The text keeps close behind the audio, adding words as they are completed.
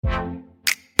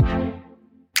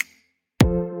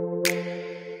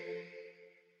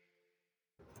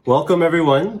Welcome,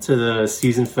 everyone, to the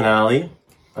season finale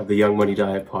of the Young Money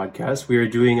Diet podcast. We are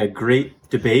doing a great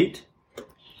debate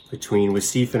between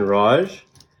Wasif and Raj,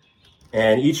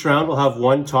 and each round will have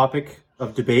one topic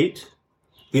of debate.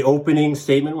 The opening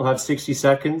statement will have 60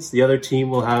 seconds. The other team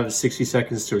will have 60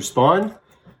 seconds to respond,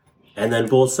 and then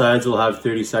both sides will have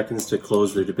 30 seconds to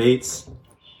close their debates.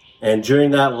 And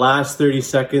during that last 30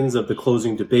 seconds of the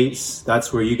closing debates,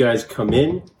 that's where you guys come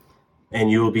in, and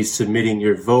you will be submitting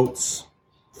your votes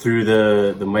through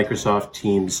the Microsoft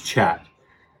Teams chat.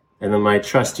 And then my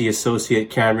trusty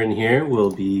associate Cameron here will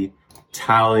be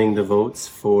tallying the votes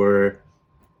for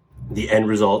the end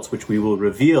results, which we will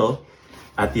reveal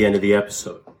at the end of the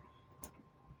episode.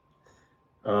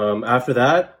 After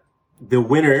that, the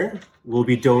winner will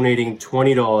be donating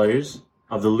 $20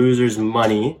 of the loser's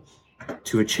money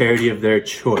to a charity of their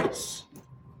choice.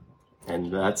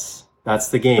 And that's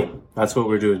the game. That's what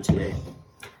we're doing today.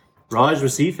 Raj,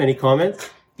 Wasif, any comments?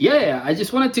 Yeah, I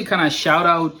just wanted to kind of shout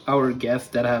out our guests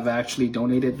that have actually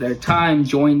donated their time,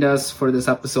 joined us for this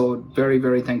episode. Very,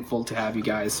 very thankful to have you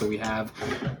guys. So we have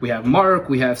Mark,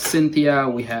 we have Cynthia,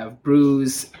 we have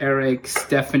Bruce, Eric,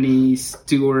 Stephanie,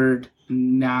 Stuart,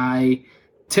 Nye,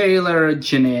 Taylor,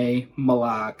 Janae,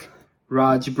 Malak,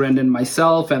 Raj, Brendan,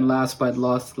 myself, and last but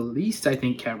not the least, I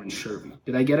think Cameron Sherby.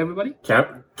 Did I get everybody?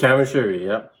 Cameron Sherby,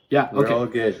 yeah. Yeah, okay. We're all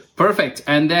good. Perfect.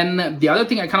 And then the other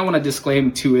thing I kind of want to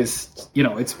disclaim too is,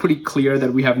 it's pretty clear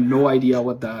that we have no idea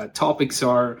what the topics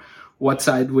are, what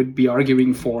side would be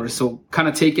arguing for. So kind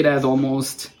of take it as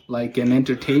almost like an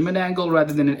entertainment angle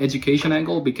rather than an education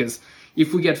angle, because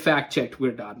if we get fact checked,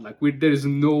 we're done. There's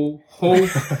no hope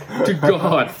to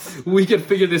God we can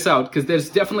figure this out, because there's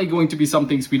definitely going to be some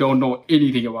things we don't know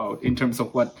anything about in terms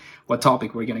of what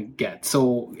topic we're going to get.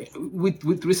 So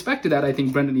with respect to that, I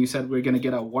think, Brendan, you said we're going to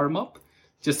get a warm-up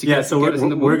just to get us in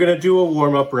the mood. We're going to do a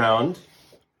warm-up round.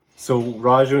 So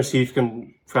Raj and Wasif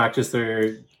can practice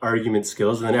their argument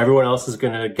skills, and then everyone else is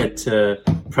going to get to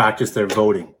practice their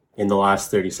voting in the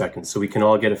last 30 seconds, so we can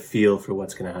all get a feel for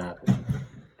what's going to happen.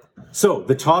 So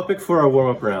the topic for our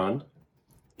warm-up round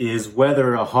is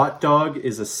whether a hot dog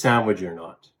is a sandwich or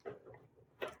not.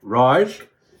 Raj,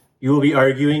 you will be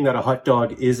arguing that a hot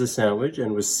dog is a sandwich,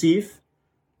 and Wasif,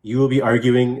 you will be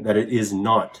arguing that it is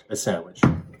not a sandwich.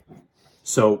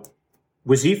 So,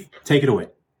 Wasif, take it away.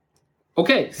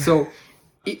 Okay, so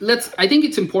I think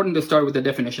it's important to start with the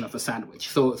definition of a sandwich.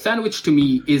 So, sandwich to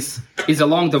me is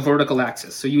along the vertical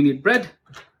axis. So you need bread,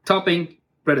 topping,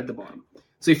 bread at the bottom.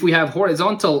 So if we have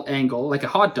horizontal angle, like a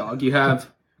hot dog, you have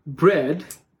bread,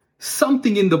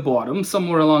 something in the bottom,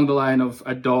 somewhere along the line of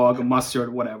a dog, a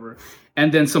mustard, whatever,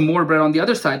 and then some more bread on the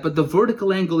other side. But the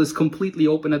vertical angle is completely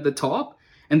open at the top,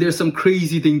 and there's some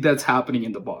crazy thing that's happening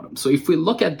in the bottom. So if we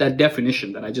look at that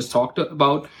definition that I just talked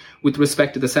about with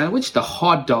respect to the sandwich, the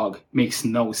hot dog makes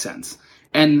no sense.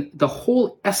 And the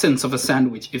whole essence of a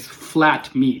sandwich is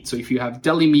flat meat. So if you have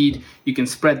deli meat, you can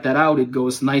spread that out. It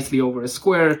goes nicely over a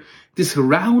square. This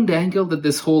round angle that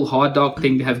this whole hot dog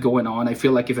thing has going on, I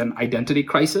feel like is an identity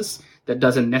crisis that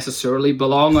doesn't necessarily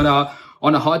belong on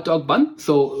a hot dog bun.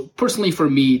 So personally for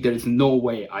me, there's no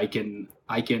way I can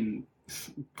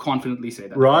confidently say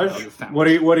that. Raj, what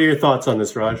are your thoughts on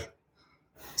this, Raj?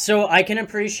 So I can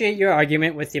appreciate your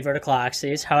argument with the vertical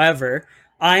axis. However,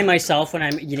 I myself, when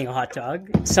I'm eating a hot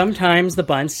dog, sometimes the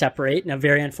buns separate in a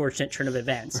very unfortunate turn of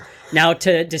events. Now,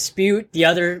 to dispute the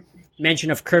other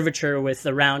mention of curvature with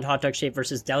the round hot dog shape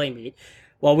versus deli meat,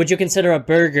 well, would you consider a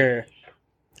burger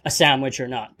a sandwich or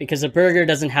not? Because a burger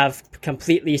doesn't have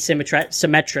completely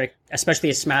symmetric,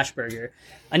 especially a smash burger.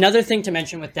 Another thing to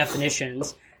mention with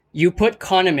definitions, you put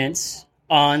condiments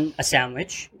on a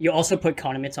sandwich. You also put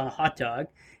condiments on a hot dog.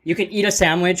 You can eat a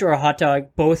sandwich or a hot dog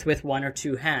both with one or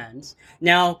two hands.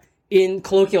 Now, in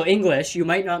colloquial English, you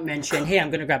might not mention, hey,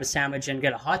 I'm going to grab a sandwich and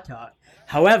get a hot dog.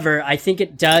 However, I think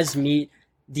it does meet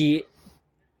the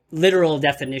literal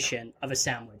definition of a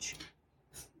sandwich.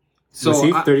 So,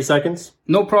 Wasif, 30 seconds.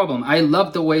 No problem. I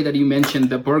love the way that you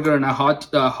mentioned the burger and a hot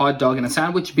dog and a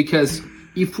sandwich, because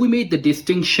if we made the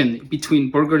distinction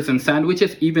between burgers and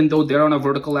sandwiches, even though they're on a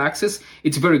vertical axis,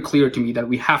 it's very clear to me that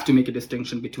we have to make a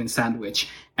distinction between sandwich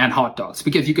and hot dogs,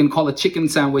 because you can call a chicken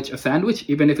sandwich a sandwich,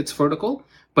 even if it's vertical,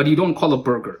 but you don't call a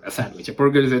burger a sandwich. A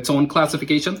burger is its own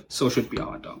classification, so should be a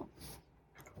hot dog.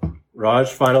 Raj,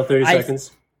 final 30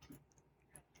 seconds.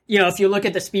 If you look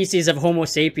at the species of Homo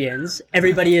sapiens,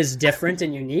 everybody is different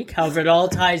and unique. However, it all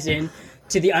ties in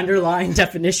to the underlying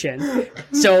definition.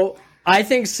 So I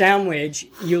think sandwich,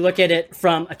 you look at it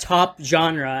from a top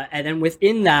genre, and then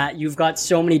within that, you've got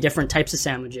so many different types of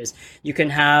sandwiches. You can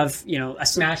have, a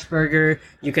smash burger.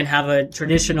 You can have a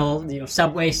traditional,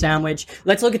 Subway sandwich.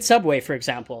 Let's look at Subway, for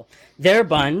example. Their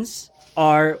buns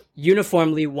are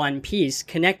uniformly one piece,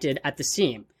 connected at the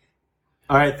seam.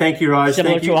 All right, thank you, Raj.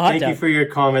 Similar Thank to a hot you dog. for your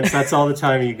comments. That's all the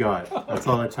time you got.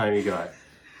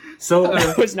 So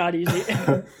That was not easy.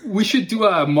 We should do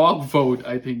a mock vote,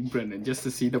 I think, Brendan, just to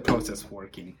see the process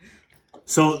working.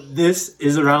 So this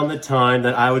is around the time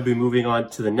that I would be moving on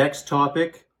to the next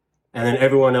topic, and then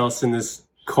everyone else in this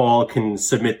call can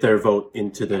submit their vote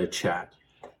into the chat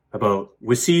about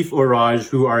Wasif or Raj,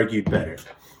 who argued better.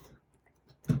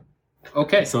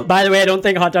 Okay, So By the way, I don't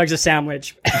think hot dog's a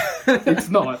sandwich. it's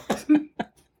not.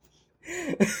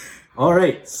 all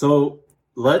right, so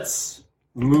let's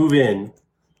move in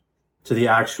to the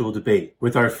actual debate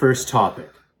with our first topic.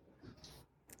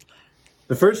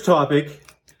 The first topic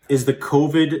is the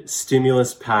COVID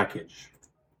stimulus package.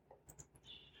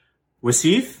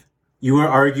 Wasif, you are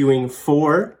arguing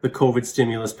for the COVID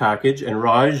stimulus package, and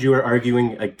Raj, you are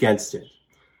arguing against it.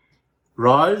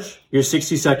 Raj, your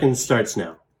 60 seconds starts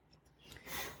now.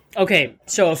 Okay,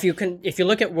 so if you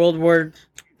look at World War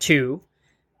II,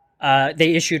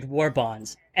 they issued war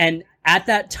bonds, and at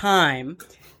that time,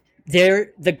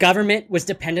 the government was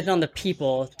dependent on the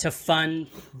people to fund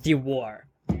the war,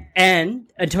 and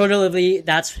totally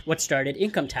that's what started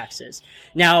income taxes.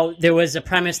 Now there was a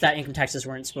premise that income taxes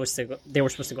were supposed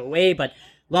to go away, but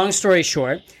long story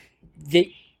short,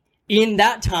 in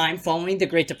that time following the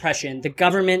Great Depression, the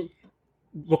government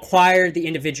required the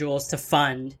individuals to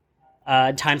fund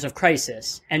times of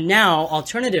crisis. And now,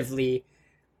 alternatively,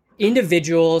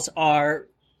 individuals are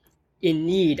in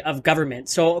need of government.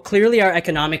 So clearly our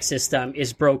economic system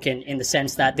is broken in the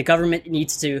sense that the government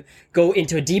needs to go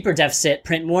into a deeper deficit,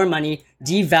 print more money,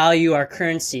 devalue our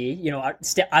currency,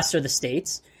 us or the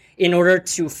states, in order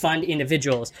to fund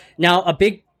individuals. Now, a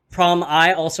big problem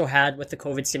I also had with the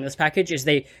COVID stimulus package is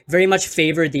they very much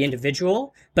favored the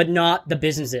individual, but not the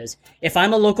businesses. If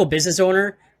I'm a local business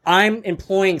owner, I'm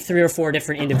employing 3 or 4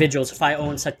 different individuals if I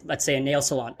own, let's say, a nail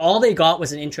salon. All they got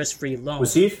was an interest-free loan.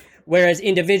 Wasif? Whereas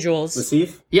individuals...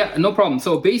 Wasif? Yeah, no problem.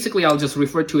 So basically, I'll just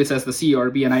refer to it as the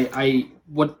CRB, and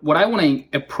what I want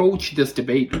to approach this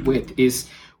debate with is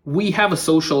we have a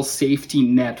social safety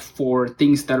net for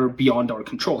things that are beyond our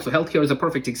control. So healthcare is a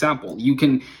perfect example. You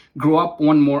can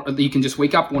you can just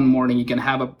wake up one morning, you can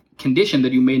have a condition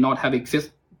that you may not have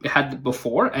had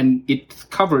before, and it's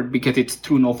covered because it's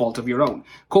through no fault of your own.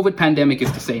 COVID pandemic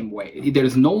is the same way.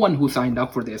 There's no one who signed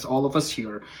up for this. All of us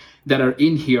here that are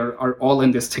in here are all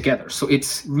in this together. So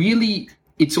it's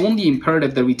only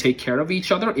imperative that we take care of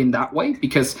each other in that way,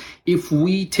 because if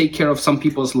we take care of some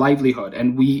people's livelihood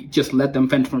and we just let them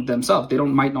fend for themselves, they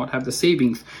might not have the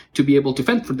savings to be able to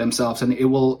fend for themselves, and it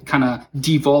will kind of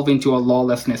devolve into a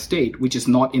lawlessness state, which is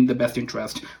not in the best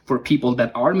interest for people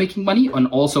that are making money, and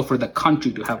also for the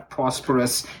country to have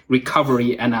prosperous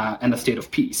recovery and a state of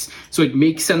peace. So it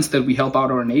makes sense that we help out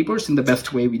our neighbors in the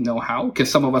best way we know how, because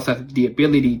some of us have the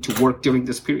ability to work during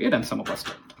this period and some of us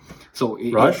don't. So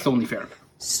it's only fair.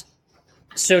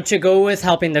 So to go with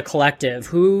helping the collective,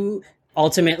 who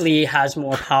ultimately has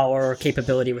more power or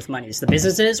capability with money? Is the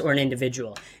businesses or an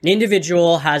individual? An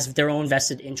individual has their own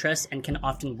vested interests and can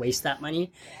often waste that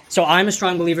money. So I'm a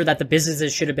strong believer that the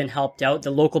businesses should have been helped out,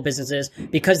 the local businesses,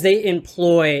 because they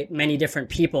employ many different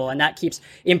people, and that keeps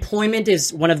employment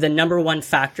is one of the number one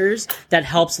factors that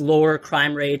helps lower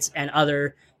crime rates and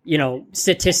other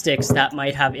statistics that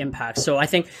might have impact. So I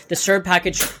think the CERB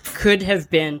package could have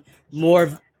been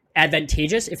more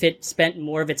advantageous if it spent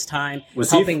more of its time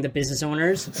helping the business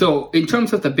owners. So in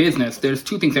terms of the business, there's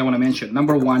 2 things I want to mention.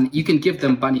 Number one, you can give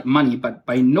them money, but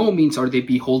by no means are they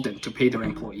beholden to pay their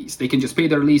employees. They can just pay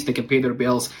their lease, they can pay their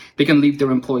bills, they can leave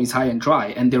their employees high and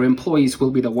dry, and their employees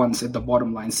will be the ones at the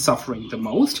bottom line suffering the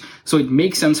most. So it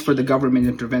makes sense for the government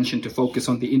intervention to focus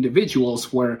on the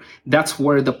individuals, where that's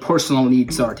where the personal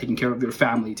needs are, taking care of your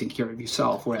family, taking care of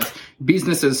yourself, whereas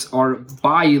businesses are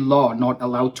by law not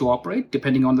allowed to operate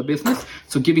depending on the business.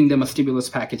 So giving them a stimulus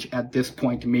package at this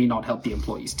point may not help the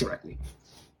employees directly.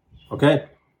 Okay,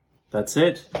 that's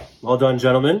it. Well done,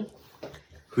 gentlemen.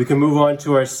 We can move on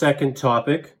to our second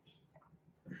topic.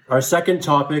 Our second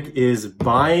topic is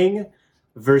buying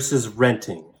versus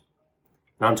renting.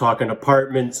 Now I'm talking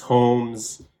apartments,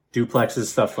 homes, duplexes,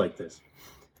 stuff like this.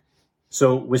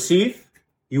 So Wasif,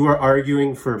 you are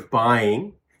arguing for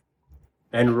buying,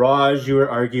 and Raj, you are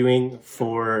arguing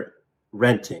for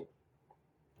renting.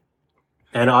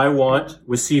 And I want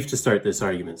Wasif to start this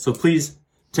argument. So please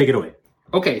take it away.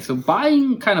 Okay, so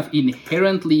buying kind of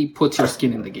inherently puts your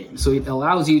skin in the game. So it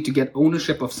allows you to get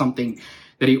ownership of something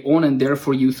that you own, and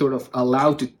therefore you sort of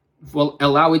allow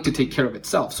it to take care of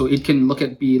itself. So it can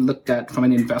be looked at from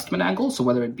an investment angle. So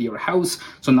whether it be your house,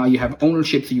 so now you have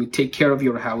ownership, so you take care of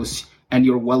your house and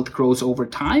your wealth grows over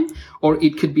time, or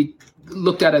it could be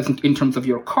looked at as in terms of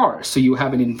your car. So you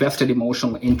have an invested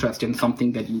emotional interest in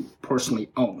something that you personally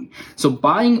own. So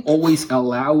buying always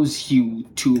allows you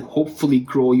to hopefully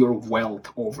grow your wealth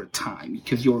over time,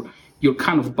 because you're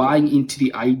kind of buying into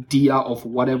the idea of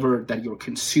whatever that you're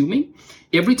consuming.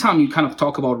 Every time you kind of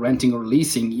talk about renting or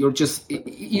leasing, you're just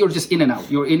in and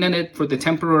out. You're in it for the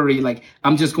temporary, like,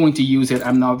 I'm just going to use it,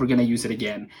 I'm never going to use it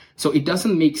again. So it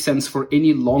doesn't make sense for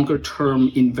any longer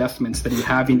term investments that you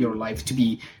have in your life to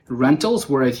be rentals,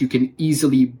 whereas you can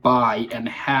easily buy and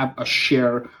have a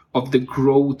share of the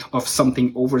growth of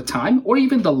something over time, or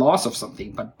even the loss of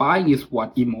something. But buying is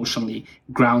what emotionally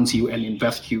grounds you and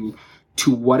invests you to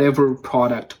whatever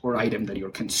product or item that you're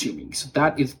consuming. So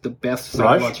that is the best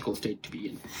psychological state to be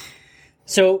in.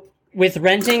 So with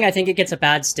renting, I think it gets a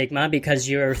bad stigma because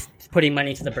you're putting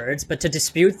money to the birds. But to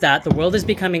dispute that, the world is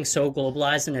becoming so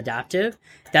globalized and adaptive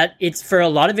that it's, for a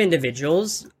lot of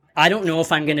individuals, I don't know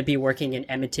if I'm going to be working in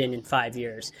Edmonton in 5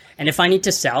 years. And if I need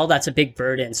to sell, that's a big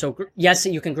burden. So yes,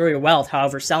 you can grow your wealth.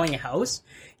 However, selling a house,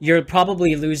 you're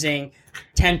probably losing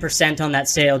 10% on that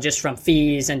sale just from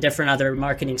fees and different other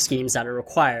marketing schemes that are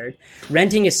required.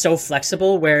 Renting is so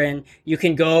flexible, wherein you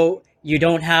can go, you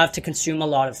don't have to consume a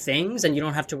lot of things and you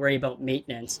don't have to worry about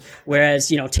maintenance.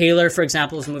 Whereas, Taylor, for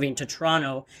example, is moving to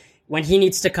Toronto. When he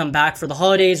needs to come back for the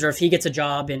holidays, or if he gets a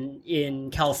job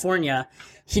in California,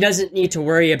 he doesn't need to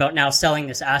worry about now selling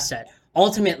this asset.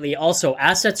 Ultimately, also,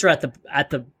 assets are at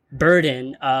the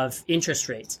burden of interest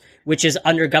rates, which is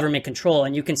under government control.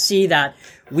 And you can see that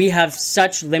we have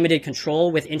such limited control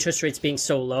with interest rates being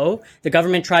so low. The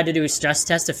government tried to do a stress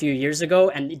test a few years ago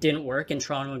and it didn't work in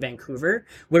Toronto and Vancouver.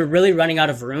 We're really running out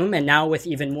of room. And now with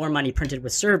even more money printed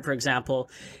with CERB, for example,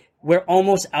 we're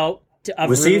almost out of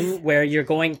room where you're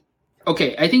going.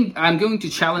 Okay, I think I'm going to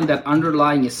challenge that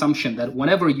underlying assumption that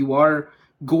whenever you are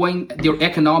your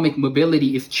economic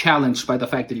mobility is challenged by the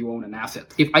fact that you own an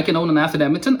asset. If I can own an asset in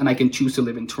Edmonton and I can choose to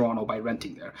live in Toronto by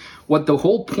renting there. What the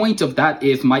whole point of that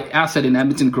is, my asset in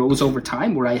Edmonton grows over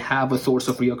time, where I have a source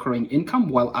of recurring income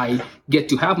while I get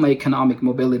to have my economic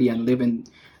mobility and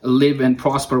live and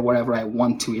prosper wherever I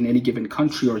want to in any given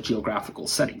country or geographical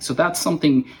setting. So that's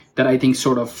something that I think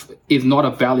sort of is not a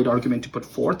valid argument to put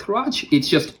forth, Raj. It's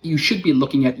just, you should be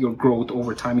looking at your growth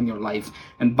over time in your life,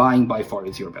 and buying by far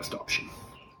is your best option.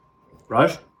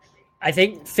 Raj? I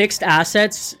think fixed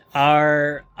assets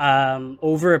are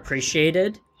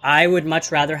overappreciated. I would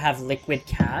much rather have liquid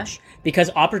cash because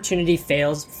opportunity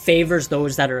favors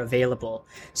those that are available.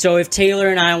 So if Taylor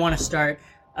and I want to start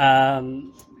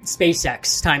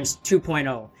SpaceX times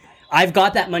 2.0, I've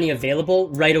got that money available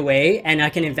right away, and I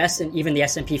can invest in even the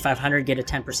S&P 500, get a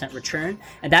 10% return,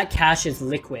 and that cash is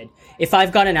liquid. If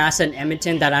I've got an asset in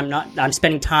Edmonton that I'm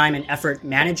spending time and effort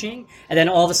managing, and then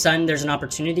all of a sudden there's an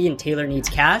opportunity and Taylor needs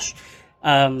cash,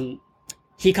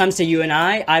 he comes to you and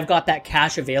I've got that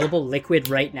cash available, liquid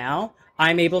right now.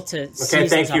 I'm able to seize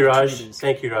thank you, Raj.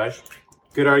 Thank you, Raj.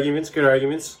 Good arguments.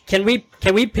 Can we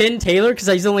pin Taylor? Because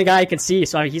he's the only guy I can see,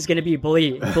 so he's going to be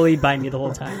bullied by me the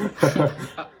whole time.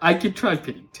 I could try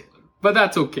pinning Taylor, but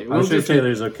that's okay. I'm sure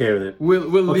Taylor's okay with it.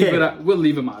 We'll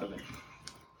leave him out of it.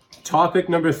 Topic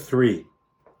number 3.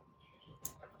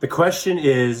 The question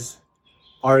is,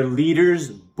 are leaders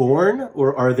born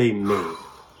or are they made?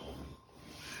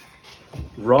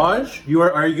 Raj, you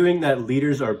are arguing that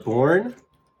leaders are born.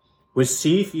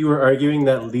 Wasif, you are arguing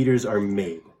that leaders are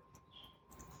made.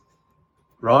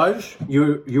 Raj,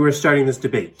 you are starting this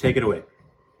debate. Take it away.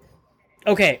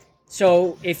 Okay,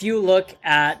 so if you look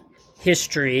at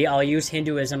history, I'll use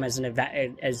Hinduism as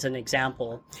an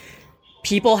example.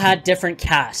 People had different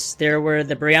castes. There were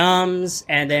the Brahmins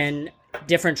and then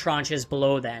different tranches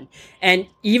below then. And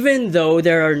even though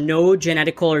there are no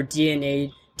genetical or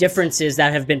DNA differences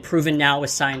that have been proven now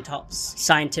with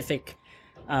scientific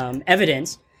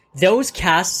evidence, those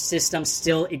caste systems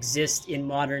still exist in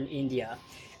modern India.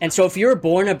 And so if you're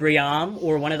born a Brahmin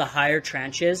or one of the higher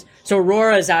tranches, so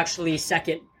Aurora is actually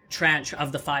second tranche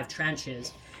of the 5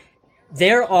 tranches,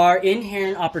 there are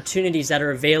inherent opportunities that are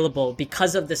available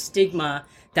because of the stigma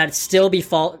that still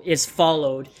is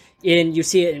followed in, you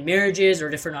see it in marriages or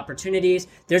different opportunities.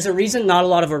 There's a reason not a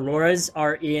lot of Auroras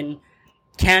are in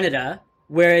Canada,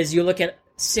 whereas you look at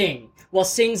Singh. Well,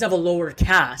 Singh's of a lower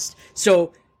caste.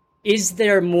 So is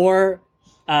there more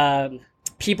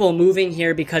people moving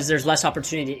here because there's less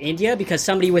opportunity in India? Because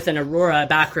somebody with an Aurora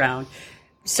background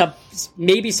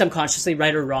maybe subconsciously,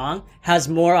 right or wrong, has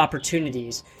more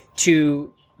opportunities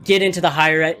to get into the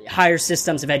higher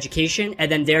systems of education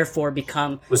and then therefore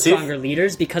become stronger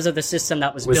leaders because of the system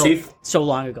that was built so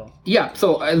long ago. Yeah,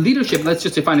 so leadership, let's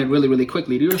just define it really, really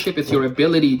quickly. Leadership is your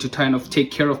ability to kind of take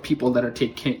care of people that are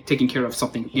taking care of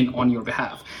something on your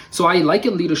behalf. So I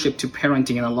liken leadership to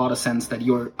parenting in a lot of sense, that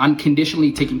you're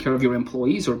unconditionally taking care of your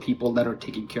employees or people that are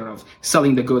taking care of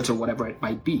selling the goods or whatever it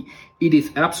might be. It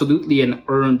is absolutely an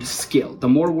earned skill. The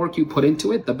more work you put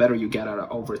into it, the better you get at it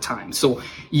over time. So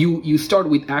you start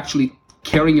with actually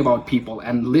caring about people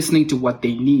and listening to what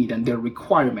they need and their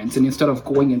requirements. And instead of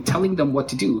going and telling them what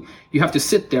to do, you have to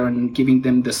sit there and giving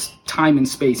them this time and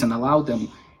space and allow them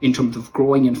in terms of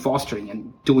growing and fostering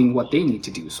and doing what they need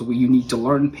to do. So you need to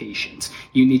learn patience.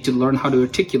 You need to learn how to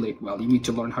articulate well. You need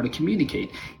to learn how to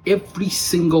communicate. Every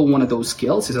single one of those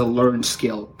skills is a learned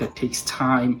skill that takes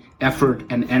time, effort,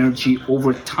 and energy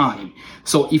over time.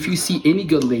 So if you see any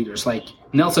good leaders, like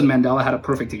Nelson Mandela had a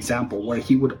perfect example where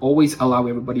he would always allow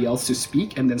everybody else to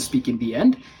speak and then speak in the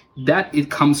end. That it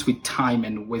comes with time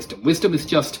and wisdom. Wisdom is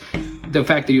just the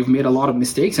fact that you've made a lot of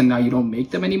mistakes and now you don't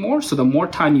make them anymore. So the more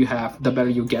time you have, the better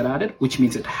you get at it, which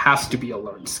means it has to be a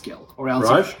learned skill. Or else.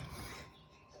 Raj?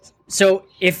 So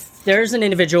if there's an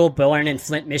individual born in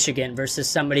Flint, Michigan versus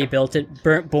somebody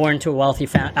born to a wealthy,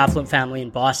 affluent family in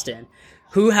Boston,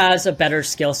 who has a better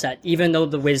skill set, even though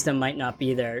the wisdom might not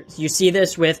be there? You see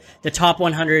this with the top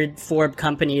 100 Forbes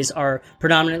companies are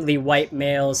predominantly white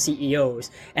male CEOs.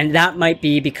 And that might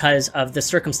be because of the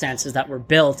circumstances that were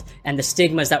built and the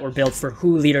stigmas that were built for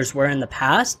who leaders were in the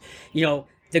past. You know,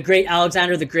 the great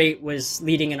Alexander the Great was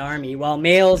leading an army, while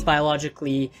males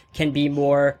biologically can be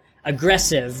more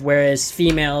aggressive, whereas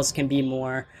females can be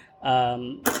more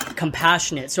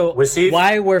compassionate. So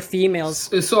why were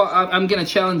females? So I'm gonna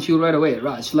challenge you right away,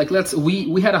 Raj. Like,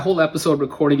 we had a whole episode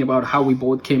recording about how we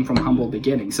both came from humble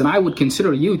beginnings, and I would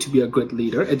consider you to be a good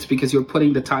leader. It's because you're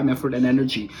putting the time, effort, and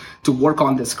energy to work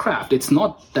on this craft. It's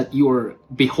not that you're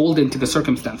beholden to the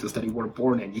circumstances that you were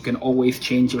born in. You can always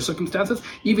change your circumstances.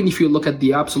 Even if you look at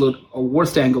the absolute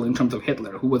worst angle in terms of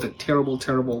Hitler, who was a terrible,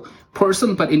 terrible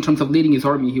person, but in terms of leading his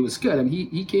army, he was good, and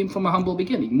he came from a humble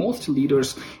beginning. Most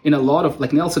leaders in a lot of,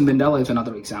 like Nelson Mandela is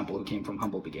another example who came from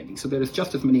humble beginnings. So there is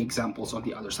just as many examples on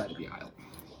the other side of the aisle.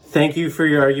 Thank you for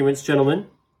your arguments, gentlemen.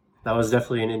 That was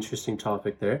definitely an interesting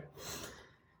topic there.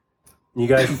 You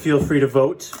guys feel free to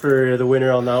vote for the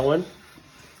winner on that one.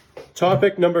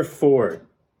 Topic number 4.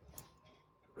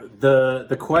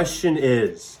 The question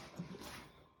is,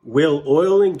 will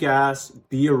oil and gas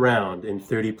be around in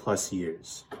 30 plus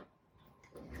years?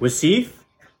 Wasif,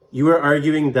 you are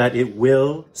arguing that it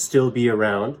will still be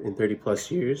around in 30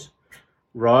 plus years.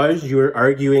 Raj, you are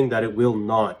arguing that it will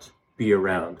not be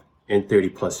around in 30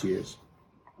 plus years.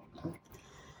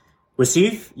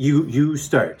 Wasif, you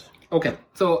start. Okay,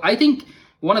 so I think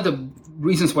one of the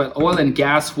reasons why oil and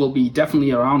gas will be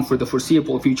definitely around for the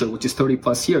foreseeable future, which is 30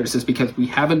 plus years, is because we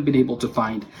haven't been able to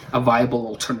find a viable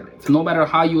alternative. No matter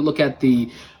how you look at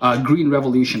the green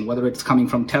revolution, whether it's coming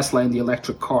from Tesla and the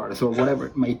electric cars or whatever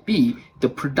it might be, the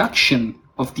production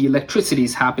of the electricity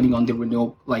is happening on the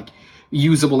renewable,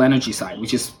 usable energy side,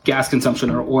 which is gas consumption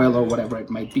or oil or whatever it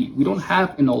might be. We don't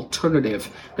have an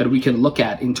alternative that we can look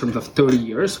at in terms of 30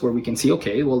 years where we can see,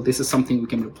 okay, well, this is something we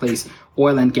can replace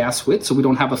oil and gas with, so we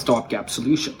don't have a stopgap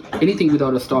solution. Anything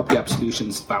without a stopgap solution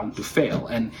is bound to fail.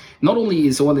 And not only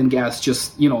is oil and gas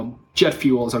just, jet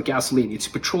fuels or gasoline, it's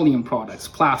petroleum products,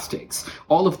 plastics,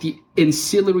 all of the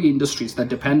ancillary industries that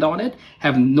depend on it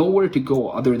have nowhere to go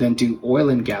other than to oil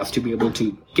and gas to be able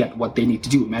to get what they need to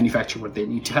do, manufacture what they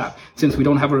need to have. Since we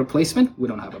don't have a replacement, we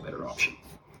don't have a better option.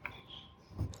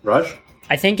 Raj?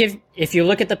 I think if you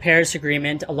look at the Paris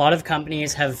Agreement, a lot of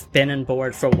companies have been on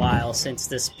board for a while since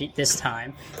this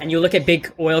time. And you look at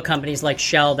big oil companies like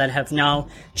Shell that have now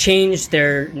changed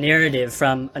their narrative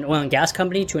from an oil and gas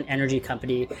company to an energy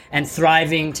company and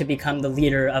thriving to become the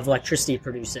leader of electricity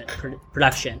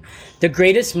production. The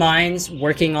greatest minds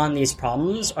working on these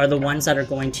problems are the ones that are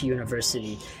going to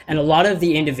university. And a lot of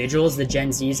the individuals, the Gen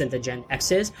Zs and the Gen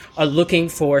Xs, are looking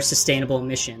for sustainable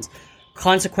emissions.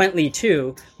 Consequently,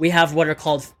 too, we have what are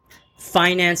called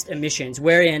financed emissions,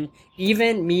 wherein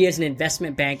even me as an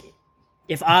investment bank,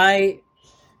 if I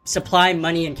supply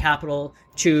money and capital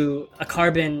to a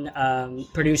carbon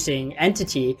producing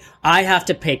entity, I have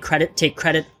to take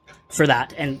credit for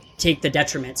that and take the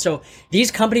detriment. So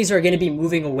these companies are going to be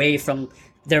moving away from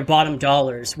their bottom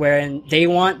dollars, wherein they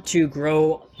want to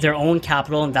grow their own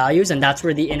capital and values, and that's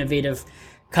where the innovative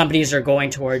companies are going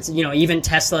towards. Even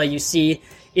Tesla, you see,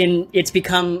 it's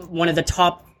become one of the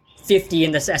top 50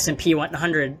 in this S&P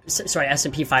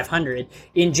 500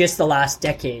 in just the last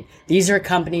decade. These are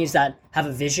companies that have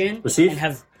a vision and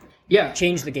have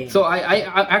changed the game. So I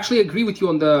actually agree with you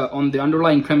on the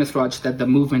underlying premise, Raj, that the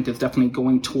movement is definitely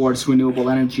going towards renewable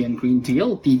energy and Green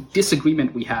Deal. The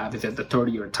disagreement we have is at the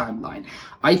 30-year timeline.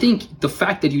 I think the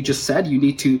fact that you just said you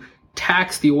need to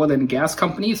tax the oil and gas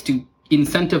companies to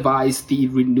incentivize the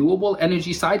renewable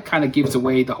energy side kind of gives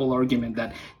away the whole argument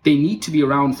that they need to be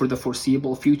around for the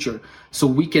foreseeable future, so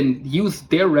we can use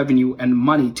their revenue and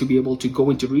money to be able to go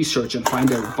into research and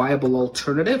find a viable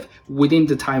alternative within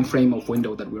the time frame of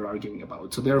window that we're arguing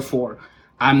about. So therefore,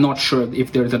 I'm not sure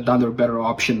if there's another better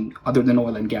option other than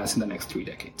oil and gas in the next 3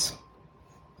 decades.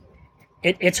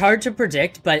 It's hard to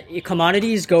predict, but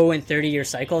commodities go in 30-year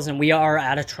cycles, and we are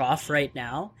at a trough right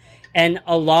now. And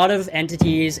a lot of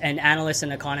entities and analysts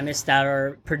and economists that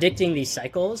are predicting these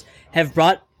cycles have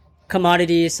brought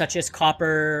commodities such as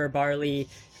copper, barley.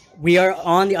 We are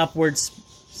on the upwards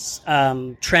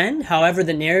trend. However,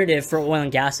 the narrative for oil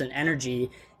and gas and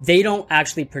energy, they don't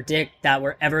actually predict that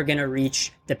we're ever going to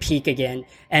reach the peak again.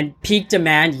 And peak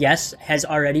demand, yes, has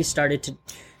already started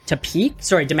to peak.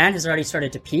 Sorry, demand has already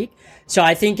started to peak. So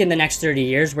I think in the next 30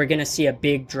 years, we're going to see a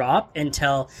big drop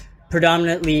until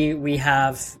predominantly we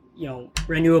have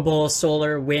renewable,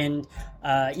 solar, wind,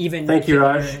 even Thank you,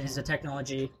 Raj. Is a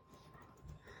technology.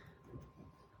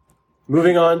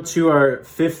 Moving on to our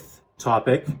 5th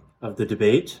topic of the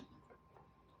debate.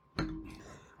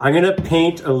 I'm going to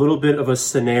paint a little bit of a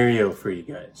scenario for you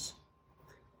guys.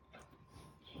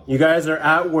 You guys are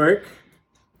at work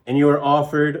and you are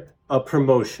offered a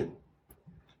promotion.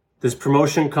 This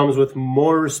promotion comes with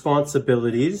more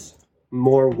responsibilities,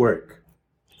 more work,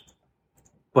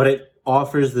 but it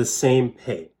offers the same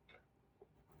pay.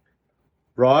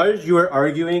 Raj, you are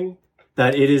arguing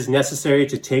that it is necessary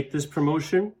to take this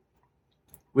promotion.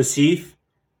 Wasif,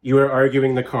 you are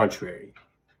arguing the contrary.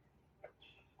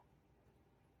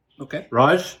 Okay.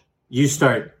 Raj, you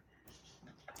start.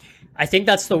 I think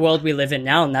that's the world we live in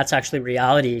now, and that's actually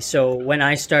reality. So when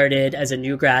I started as a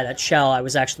new grad at Shell, I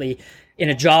was actually in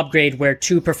a job grade where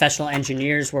 2 professional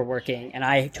engineers were working, and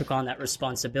I took on that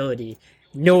responsibility,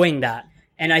 knowing that.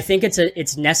 And I think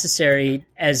it's necessary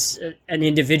as an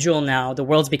individual now. The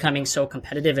world's becoming so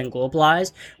competitive and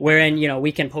globalized, wherein,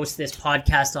 we can post this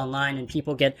podcast online and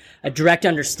people get a direct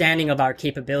understanding of our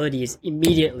capabilities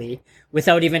immediately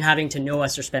without even having to know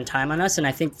us or spend time on us. And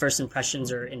I think first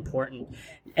impressions are important.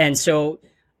 And so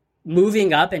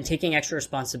moving up and taking extra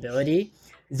responsibility,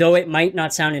 though it might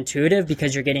not sound intuitive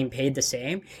because you're getting paid the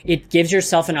same, it gives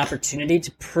yourself an opportunity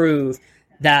to prove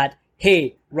that,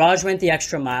 hey, Raj went the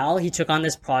extra mile. He took on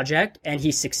this project and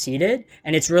he succeeded.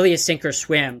 And it's really a sink or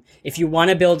swim. If you want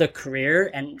to build a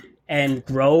career and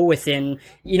grow within,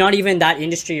 not even that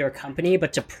industry or company,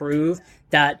 but to prove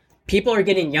that people are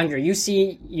getting younger. You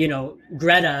see,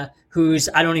 Greta, who's,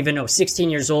 16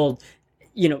 years old,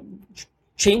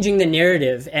 changing the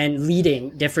narrative and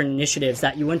leading different initiatives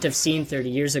that you wouldn't have seen 30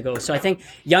 years ago. So I think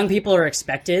young people are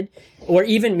expected, or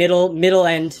even middle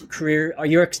end career, or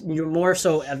you're more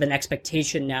so of an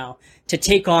expectation now to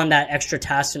take on that extra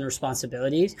tasks and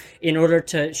responsibilities in order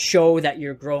to show that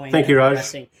you're growing. Thank you, Raj.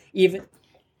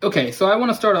 Okay, so I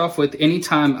want to start off with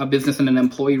anytime a business and an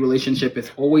employee relationship is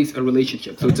always a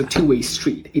relationship. So it's a two-way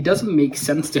street. It doesn't make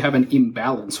sense to have an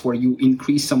imbalance where you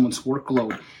increase someone's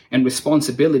workload and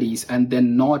responsibilities and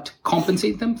then not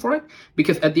compensate them for it.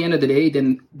 Because at the end of the day,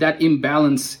 then that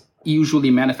imbalance usually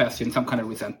manifests in some kind of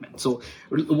resentment. So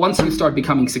once you start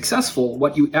becoming successful,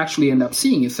 what you actually end up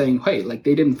seeing is saying, hey, like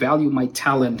they didn't value my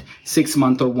talent 6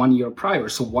 months or 1 year prior.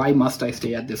 So why must I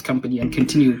stay at this company and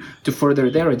continue to further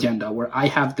their agenda where I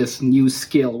have this new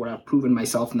skill where I've proven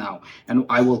myself now and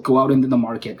I will go out into the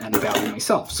market and value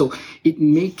myself. So it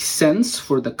makes sense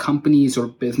for the companies or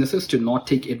businesses to not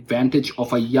take advantage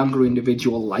of a younger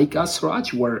individual like us,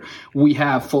 Raj, where we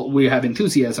have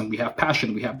enthusiasm, we have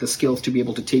passion, we have the skills to be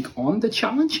able to take on the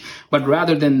challenge, but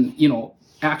rather than,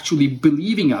 actually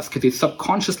believing us, because it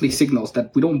subconsciously signals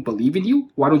that we don't believe in you,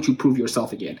 why don't you prove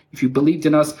yourself again? If you believed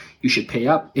in us, you should pay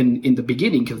up in the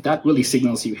beginning, because that really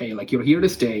signals you, hey, like you're here to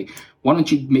stay. Why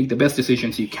don't you make the best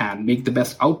decisions you can, make the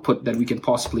best output that we can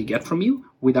possibly get from you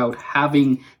without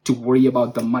having to worry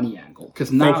about the money angle?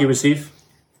 Because now, thank you, Wasif.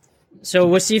 So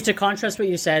Wasif, to contrast what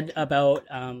you said about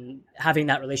having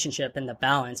that relationship and the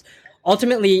balance,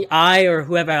 ultimately, I or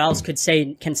whoever else can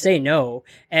say no,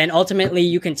 and ultimately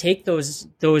you can take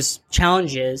those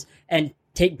challenges and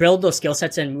build those skill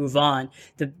sets and move on.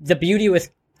 The beauty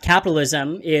with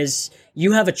capitalism is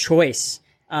you have a choice.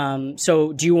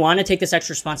 So, do you want to take this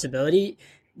extra responsibility?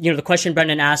 The question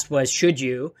Brendan asked was, should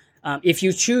you? If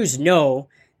you choose no,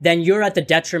 then you're at the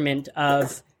detriment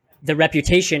of the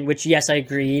reputation, which, yes, I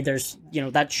agree. There's,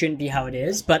 that shouldn't be how it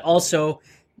is, but also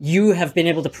you have been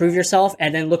able to prove yourself,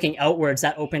 and then looking outwards,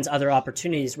 that opens other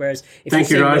opportunities. Whereas if you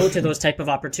say no to those type of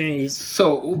opportunities.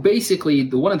 So basically,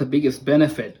 one of the biggest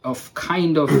benefit of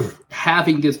kind of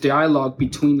having this dialogue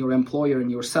between your employer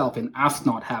and yourself, and ask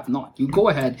not, have not. You go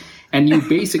ahead and you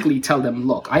basically tell them,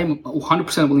 look, I'm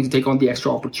 100% willing to take on the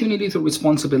extra opportunities or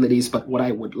responsibilities, but what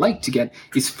I would like to get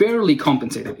is fairly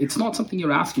compensated. It's not something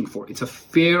you're asking for. It's a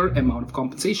fair amount of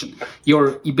compensation.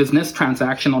 Your business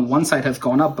transaction on one side has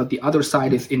gone up, but the other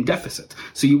side is in deficit.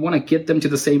 So you want to get them to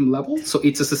the same level. So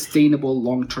it's a sustainable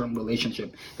long-term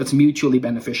relationship that's mutually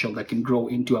beneficial, that can grow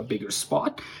into a bigger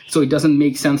spot. So it doesn't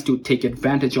make sense to take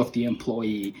advantage of the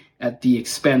employee at the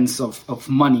expense of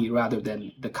money rather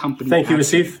than the company. Thank you,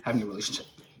 Asif. Having a relationship.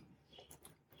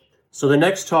 So the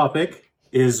next topic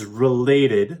is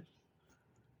related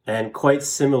and quite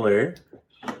similar,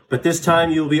 but this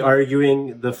time you'll be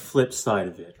arguing the flip side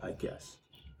of it, I guess.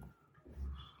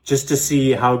 Just to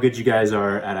see how good you guys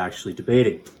are at actually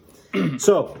debating.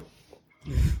 So,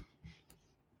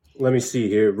 let me see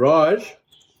here. Raj,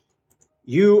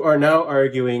 you are now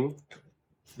arguing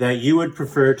that you would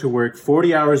prefer to work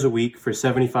 40 hours a week for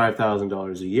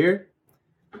 $75,000 a year.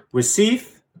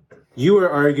 Wasif, you are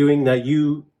arguing that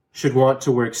you should want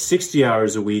to work 60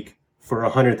 hours a week for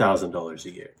 $100,000 a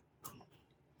year.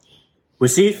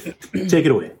 Wasif, take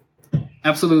it away.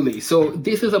 Absolutely. So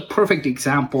this is a perfect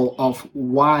example of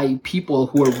why people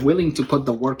who are willing to put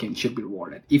the work in should be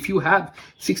rewarded. If you have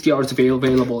 60 hours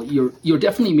available, you're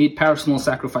definitely made personal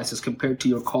sacrifices compared to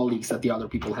your colleagues that the other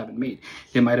people haven't made.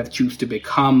 They might have chosen to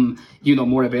become,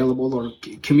 more available or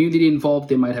community involved.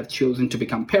 They might have chosen to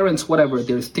become parents, whatever.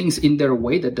 There's things in their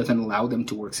way that doesn't allow them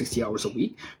to work 60 hours a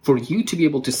week. For you to be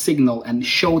able to signal and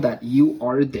show that you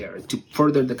are there to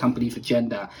further the company's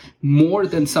agenda more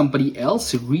than somebody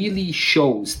else really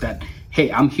shows that, hey,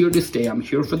 I'm here to stay. I'm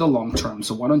here for the long term.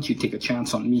 So why don't you take a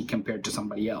chance on me compared to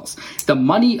somebody else? The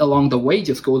money along the way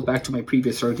just goes back to my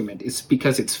previous argument. It's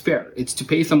because it's fair. It's to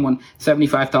pay someone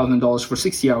 $75,000 for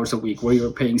 60 hours a week, where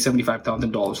you're paying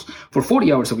 $75,000 for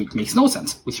 40 hours a week makes no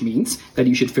sense, which means that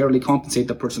you should fairly compensate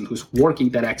the person who's working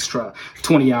that extra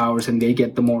 20 hours and they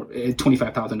get the more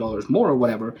 $25,000 more or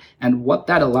whatever. And what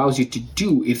that allows you to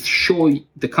do is show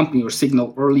the company or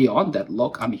signal early on that,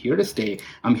 look, I'm here to stay.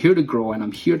 I'm here to grow, and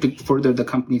I'm here to further the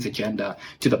company's agenda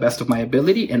to the best of my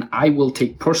ability, and I will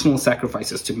take personal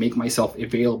sacrifices to make myself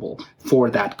available for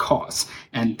that cause.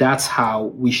 And that's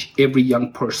how every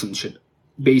young person should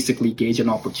basically gauge an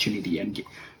opportunity and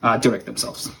direct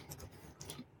themselves.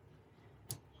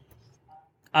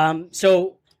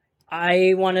 So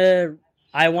I want to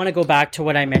go back to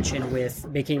what I mentioned with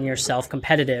making yourself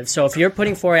competitive. So if you're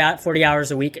putting 40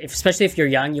 hours a week, especially if you're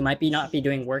young, you might not be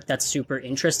doing work that's super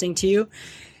interesting to you.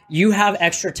 You have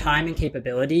extra time and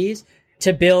capabilities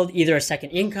to build either a second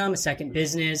income, a second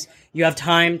business. You have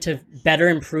time to better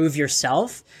improve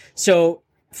yourself. So,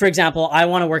 for example, I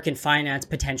want to work in finance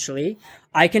potentially.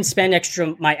 I can spend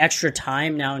my extra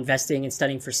time now investing in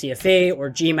studying for CFA or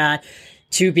GMAT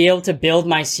to be able to build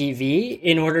my CV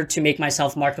in order to make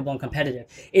myself marketable and competitive.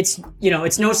 It's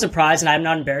no surprise, and I'm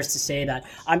not embarrassed to say that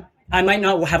I might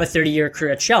not have a 30-year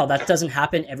career at Shell. That doesn't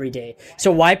happen every day. So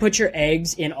why put your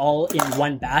eggs in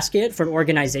one basket for an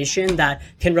organization that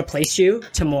can replace you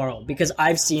tomorrow? Because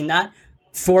I've seen that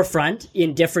forefront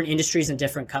in different industries and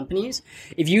different companies.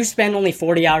 If you spend only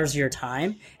 40 hours of your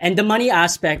time, and the money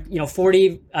aspect,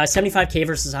 75K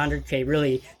versus 100K,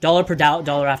 really dollar per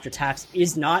dollar after tax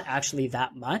is not actually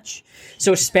that much.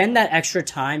 So spend that extra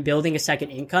time building a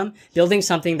second income, building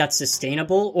something that's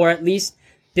sustainable, or at least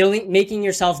making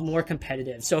yourself more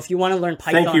competitive. So if you want to learn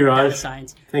Python or data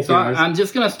science. I'm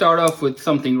just going to start off with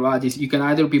something, Raj, is you can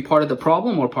either be part of the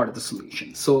problem or part of the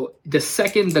solution. So the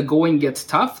second the going gets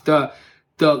tough, the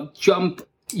jump,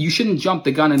 you shouldn't jump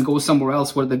the gun and go somewhere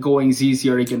else where the going's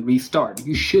easier, you can restart.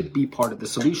 You should be part of the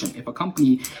solution. If a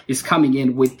company is coming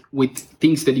in with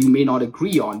things that you may not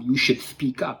agree on, you should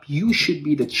speak up. You should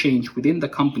be the change within the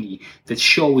company that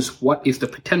shows what is the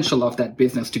potential of that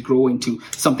business to grow into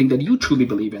something that you truly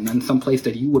believe in and some place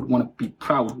that you would want to be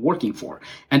proud working for.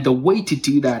 And the way to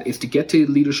do that is to get to a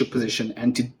leadership position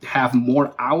and to have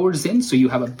more hours in, so you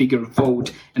have a bigger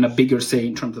vote and a bigger say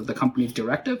in terms of the company's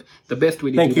directive. The best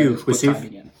way to do that is put time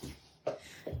in.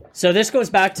 So this goes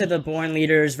back to the born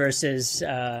leaders versus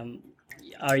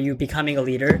are you becoming a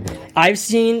leader? I've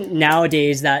seen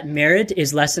nowadays that merit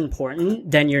is less important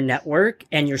than your network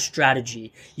and your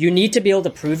strategy. You need to be able to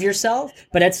prove yourself,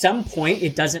 but at some point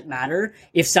it doesn't matter.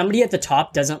 If somebody at the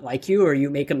top doesn't like you or you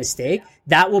make a mistake,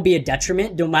 that will be a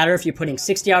detriment. No matter if you're putting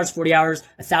 60 hours, 40 hours,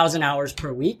 1,000 hours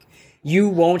per week, you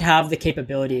won't have the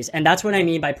capabilities. And that's what I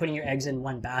mean by putting your eggs in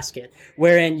one basket,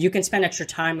 wherein you can spend extra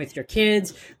time with your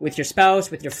kids, with your spouse,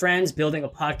 with your friends, building a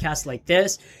podcast like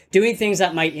this, doing things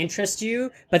that might interest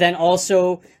you, but then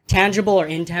also tangible or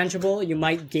intangible, you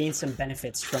might gain some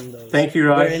benefits from those. Thank you,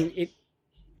 Raj.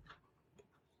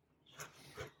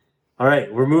 All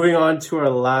right, we're moving on to our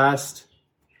last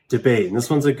debate. And this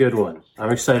one's a good one.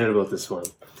 I'm excited about this one.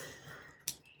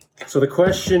 So the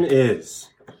question is,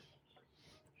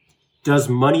 does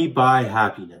money buy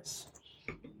happiness?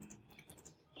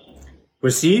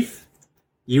 Wasif,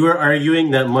 you are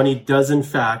arguing that money does in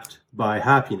fact buy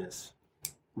happiness.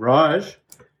 Raj,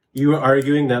 you are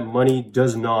arguing that money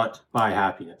does not buy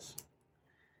happiness.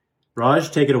 Raj,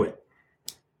 take it away.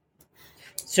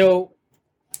 So,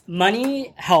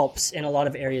 money helps in a lot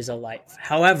of areas of life.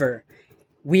 However,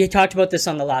 we talked about this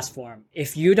on the last forum.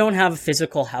 If you don't have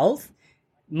physical health,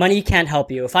 money can't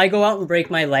help you. If I go out and break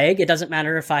my leg, it doesn't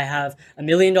matter if I have $1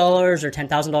 million or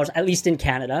 $10,000, at least in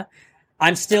Canada,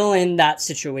 I'm still in that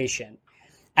situation.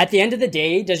 At the end of the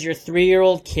day, does your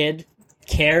 3-year-old kid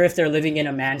care if they're living in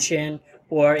a mansion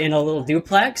or in a little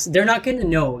duplex? They're not going to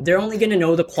know. They're only going to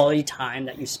know the quality time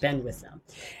that you spend with them.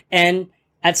 And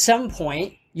at some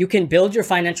point, you can build your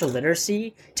financial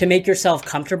literacy to make yourself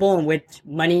comfortable in which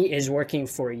money is working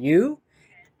for you.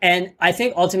 And I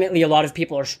think ultimately a lot of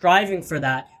people are striving for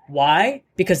that. Why?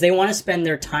 Because they want to spend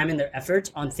their time and their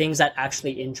efforts on things that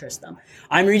actually interest them.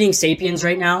 I'm reading Sapiens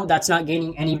right now. That's not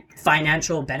gaining any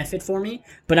financial benefit for me,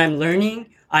 but I'm learning,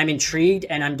 I'm intrigued,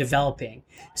 and I'm developing.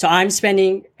 So I'm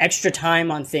spending extra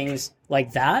time on things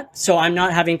like that. So I'm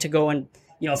not having to go and,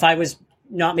 if I was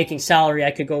not making salary,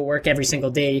 I could go work every single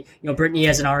day. Brittany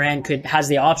as an RN has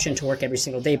the option to work every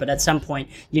single day, but at some point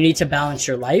you need to balance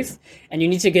your life and you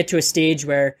need to get to a stage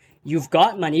where you've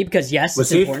got money because yes,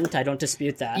 it's important. I don't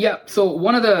dispute that. Yeah. So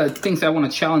one of the things I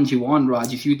want to challenge you on,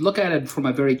 Raj, is you look at it from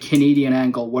a very Canadian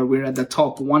angle where we're at the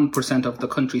top 1% of the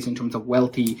countries in terms of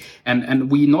wealthy.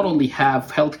 And we not only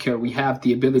have healthcare, we have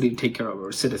the ability to take care of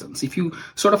our citizens. If you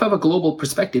sort of have a global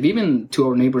perspective, even to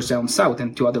our neighbors down south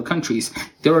and to other countries,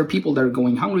 there are people that are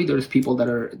going hungry. There's people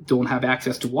that don't have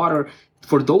access to water.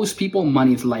 For those people,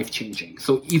 money is life-changing.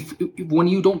 So when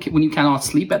you cannot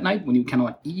sleep at night, when you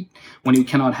cannot eat, when you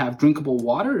cannot have drinkable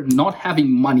water, not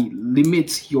having money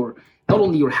limits not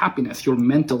only your happiness, your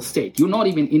mental state. You're not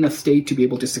even in a state to be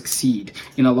able to succeed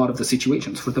in a lot of the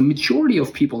situations. For the majority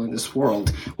of people in this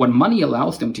world, what money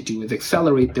allows them to do is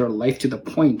accelerate their life to the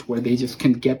point where they just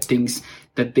can get things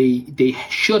that they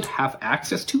should have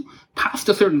access to. Past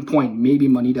a certain point, maybe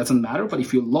money doesn't matter, but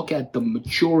if you look at the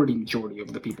majority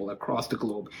of the people across the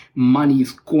globe, money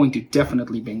is going to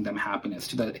definitely bring them happiness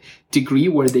to the degree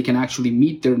where they can actually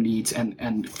meet their needs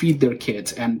and feed their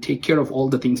kids and take care of all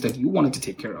the things that you wanted to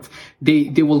take care of. They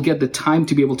will get the time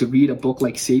to be able to read a book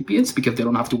like Sapiens because they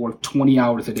don't have to work 20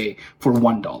 hours a day for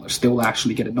 $1. They will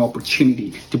actually get an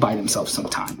opportunity to buy themselves some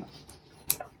time.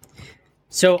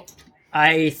 So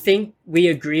I think we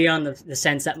agree on the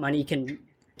sense that money can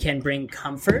bring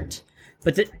comfort,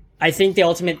 but I think the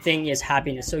ultimate thing is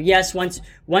happiness. So yes, once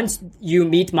you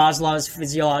meet Maslow's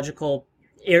physiological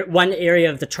one area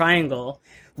of the triangle,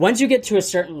 once you get to a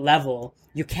certain level,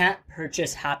 you can't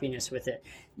purchase happiness with it.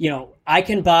 I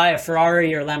can buy a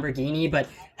Ferrari or Lamborghini, but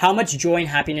how much joy and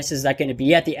happiness is that going to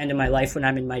be at the end of my life when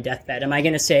I'm in my deathbed? Am I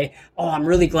going to say, oh, I'm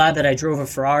really glad that I drove a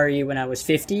Ferrari when I was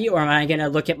 50? Or am I going to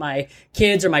look at my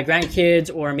kids or my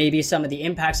grandkids or maybe some of the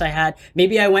impacts I had?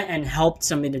 Maybe I went and helped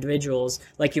some individuals,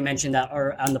 like you mentioned, that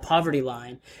are on the poverty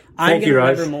line. I'm going to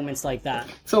remember moments like that.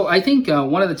 So I think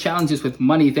one of the challenges with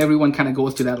money, if everyone kind of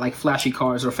goes to that like flashy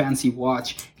cars or fancy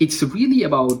watch, it's really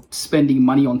about spending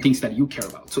money on things that you care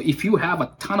about. So if you have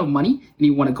a ton of money and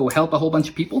you want to go help a whole bunch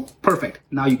of people, perfect.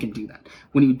 Now you can do that.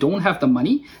 When you don't have the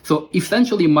money, so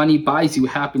essentially money buys you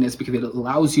happiness because it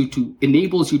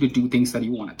enables you to do things that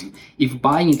you want to do. If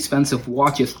buying expensive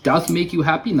watches does make you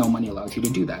happy, now money allows you to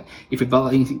do that. If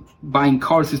buying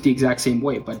cars is the exact same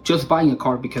way, but just buying a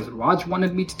car because Raj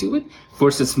wanted me to do it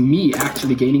versus me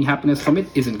actually gaining happiness from it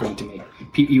isn't going to make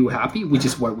you happy, which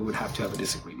is where we would have to have a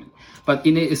disagreement. But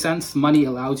in a sense, money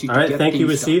allows you to get things done. Thank you,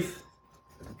 Wasif.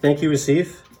 Thank you,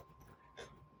 Wasif.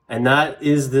 And that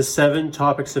is the 7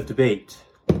 topics of debate.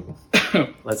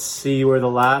 Let's see where the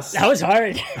last... That was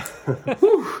hard.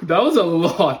 Whew, that was a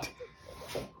lot.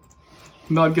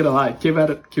 Not gonna lie. Came at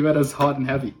us hot and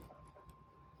heavy.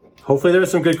 Hopefully there were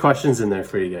some good questions in there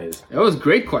for you guys. It was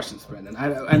great questions, Brendan.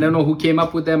 I don't know who came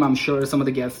up with them. I'm sure some of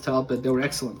the guests helped, but they were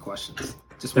excellent questions.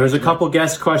 There was a couple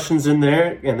guest questions in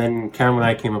there, and then Cam and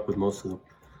I came up with most of them.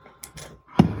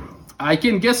 I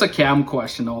can guess a Cam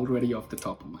question already off the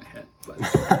top of my head. But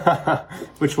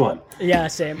Which one? Yeah,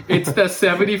 same. it's the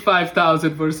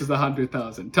 75,000 versus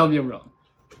 100,000. Tell me I'm wrong.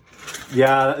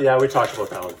 Yeah, we talked about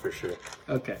that one for sure.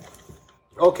 Okay.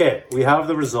 Okay, we have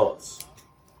the results.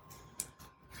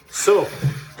 So,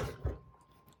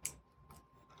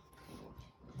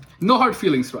 No hard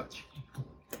feelings, Raj.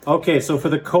 okay, so for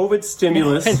the COVID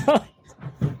stimulus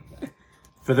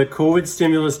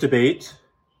debate,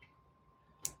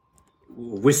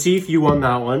 Wasif, you won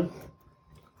that one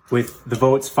with the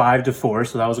votes 5-4,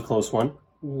 so that was a close one.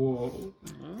 Whoa.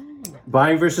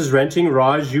 Buying versus renting,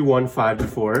 Raj, you won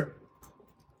 5-4.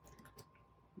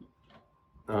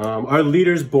 Our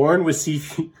leaders born,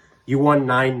 Wasif, you won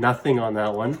 9-0 on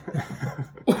that one.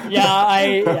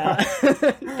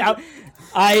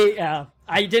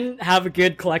 I didn't have a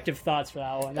good collective thoughts for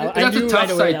that one. I That's knew a tough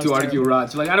right away side that to was argue, terrible.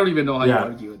 Raj. Like, I don't even know how you Yeah.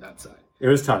 argue with that side. It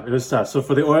was tough. So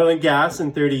for the oil and gas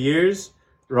in 30 years,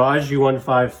 Raj, you won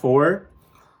 5-4.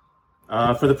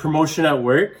 For the promotion at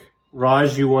work,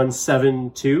 Raj, you won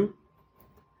 7-2.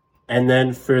 And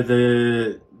then for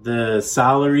the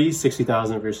salary,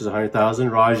 60,000 versus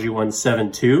 100,000, Raj, you won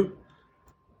 7-2.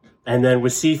 And then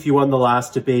Wasif, you won the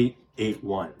last debate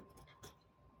 8-1.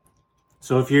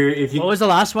 So if you What was the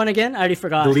last one again? I already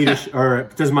forgot. the leadership, or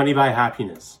does money buy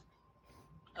happiness?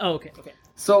 Oh, okay.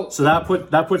 So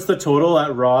that puts the total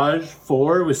at Raj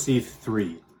 4, Wasif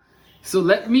 3. So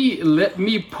let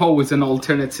me pose an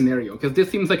alternate scenario, because this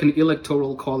seems like an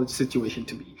electoral college situation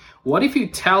to me. What if you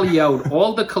tally out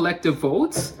all the collective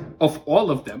votes of all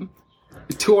of them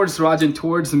towards Raj and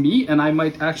towards me, and I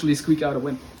might actually squeak out a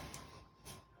win?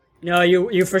 No,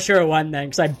 you for sure won then,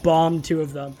 because I bombed 2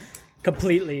 of them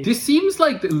completely. This seems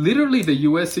like literally the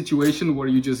U.S. situation where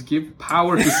you just give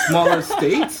power to smaller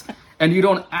states and you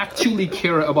don't actually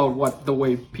care about what the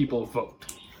way people vote.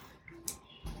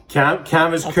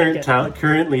 Cam is I'll take it.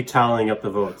 currently tallying up the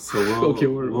votes, so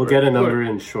we'll get a number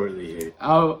in shortly here.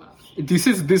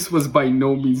 This was by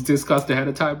no means discussed ahead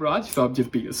of time, Raj, so I'm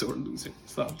just being a sore loser.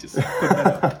 So I'm just putting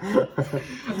that out there.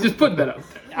 Just putting that out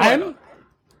there.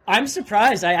 I'm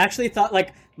surprised. I actually thought,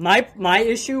 like, my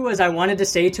issue was I wanted to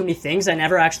say too many things. I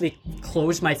never actually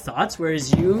closed my thoughts,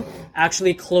 whereas you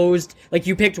actually closed, like,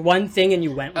 you picked one thing and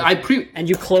you went with it, and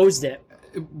you closed it.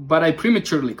 But I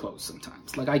prematurely close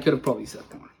sometimes. Like, I could have probably said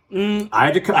more. I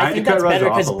had to cut Raj better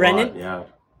off because a lot, yeah.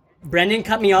 Brendan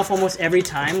cut me off almost every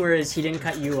time, whereas he didn't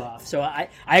cut you off. So I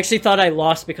actually thought I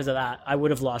lost because of that. I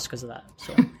would have lost because of that.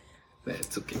 So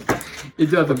It's okay. It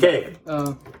doesn't Okay.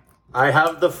 matter. I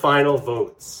have the final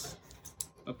votes.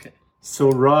 Okay. So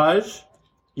Raj,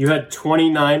 you had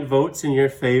 29 votes in your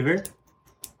favor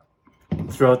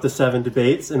throughout the 7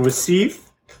 debates, and Wasif,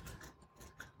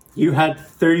 you had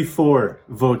 34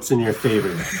 votes in your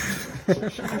favor.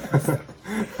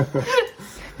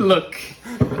 Look,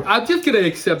 I'm just gonna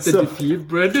accept the defeat,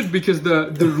 Brendan, because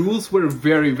the rules were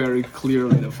very, very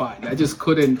clearly defined. I just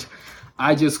couldn't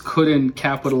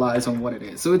capitalize on what it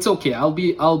is. So it's okay. I'll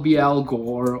be Al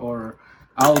Gore, or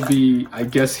I'll be, I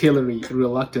guess, Hillary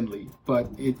reluctantly, but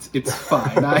it's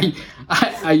fine.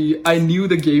 I knew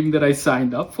the game that I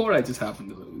signed up for. I just happened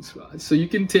to lose, Raj. So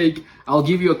I'll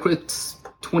give you a quick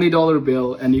 $20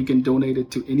 bill, and you can donate it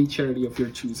to any charity of your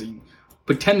choosing.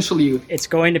 Potentially, it's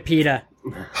going to PETA.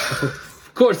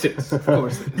 Of course it is.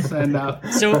 And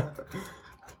so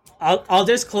I'll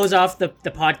just close off the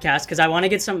podcast because I want to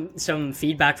get some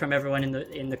feedback from everyone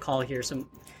in the call here. Some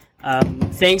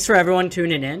thanks for everyone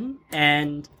tuning in,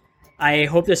 and I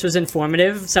hope this was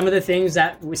informative. Some of the things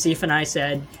that Wasif and I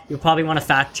said, you'll probably want to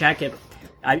fact check it.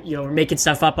 We're making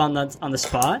stuff up on the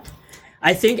spot.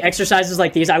 I think exercises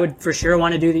like these, I would for sure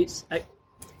want to do these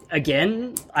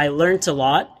again. I learned a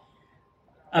lot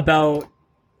about.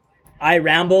 I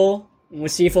ramble.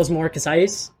 Wasif was more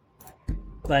concise,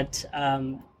 but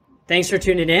thanks for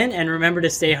tuning in, and remember to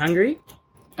stay hungry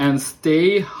and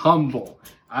stay humble.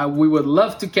 We would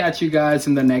love to catch you guys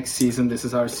in the next season. This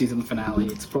is our season finale.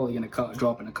 It's probably going to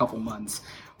drop in a couple months,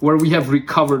 where we have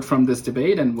recovered from this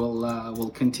debate, and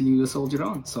we'll continue to soldier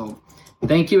on. So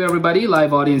thank you, everybody.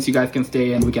 Live audience, you guys can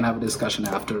stay and we can have a discussion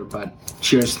after. But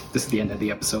cheers. This is the end of the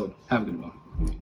episode. Have a good one.